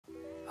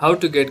How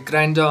to get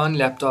Grindr on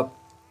laptop.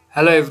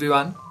 Hello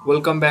everyone,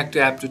 welcome back to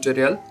app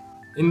tutorial.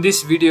 In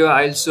this video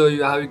I'll show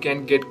you how you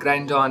can get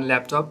Grindr on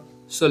laptop.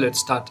 So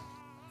let's start.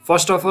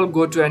 First of all,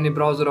 go to any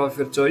browser of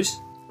your choice.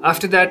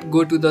 After that,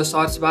 go to the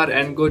search bar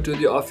and go to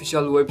the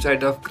official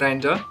website of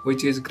Grindr,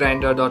 which is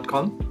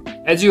grindr.com.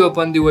 As you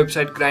open the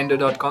website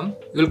grindr.com,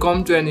 you'll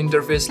come to an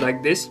interface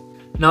like this.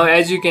 Now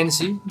as you can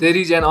see, there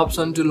is an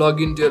option to log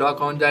into your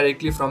account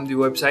directly from the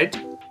website.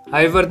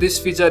 However, this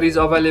feature is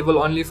available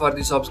only for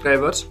the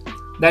subscribers.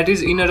 That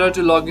is, in order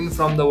to log in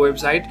from the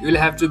website, you will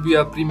have to be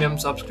a premium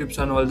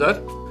subscription holder.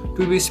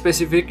 To be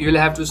specific, you will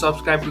have to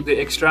subscribe to the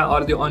extra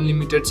or the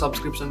unlimited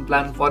subscription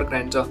plan for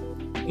Grindr.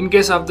 In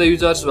case of the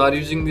users who are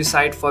using the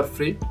site for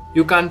free,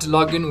 you can't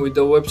log in with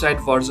the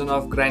website version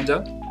of Grindr.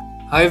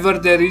 However,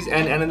 there is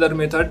another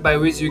method by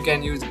which you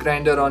can use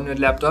Grindr on your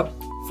laptop.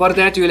 For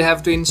that, you will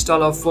have to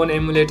install a phone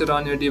emulator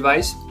on your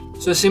device.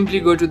 So simply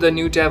go to the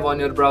new tab on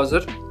your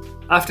browser.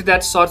 After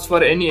that, search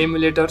for any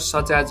emulator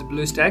such as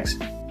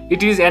BlueStacks.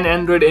 It is an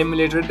Android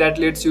emulator that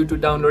lets you to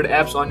download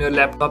apps on your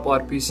laptop or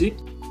PC.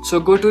 So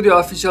go to the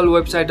official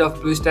website of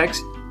BlueStacks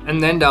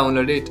and then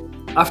download it.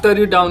 After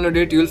you download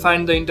it, you will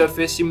find the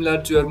interface similar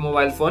to your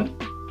mobile phone.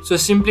 So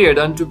simply head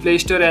on to Play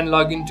Store and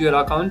log into your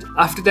account.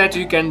 After that,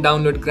 you can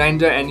download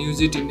Grindr and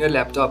use it in your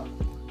laptop.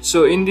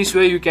 So in this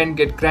way, you can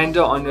get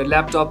Grindr on your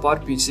laptop or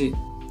PC.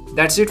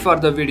 That's it for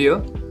the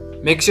video.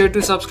 Make sure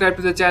to subscribe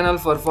to the channel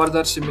for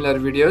further similar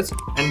videos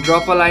and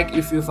drop a like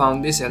if you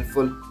found this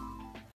helpful.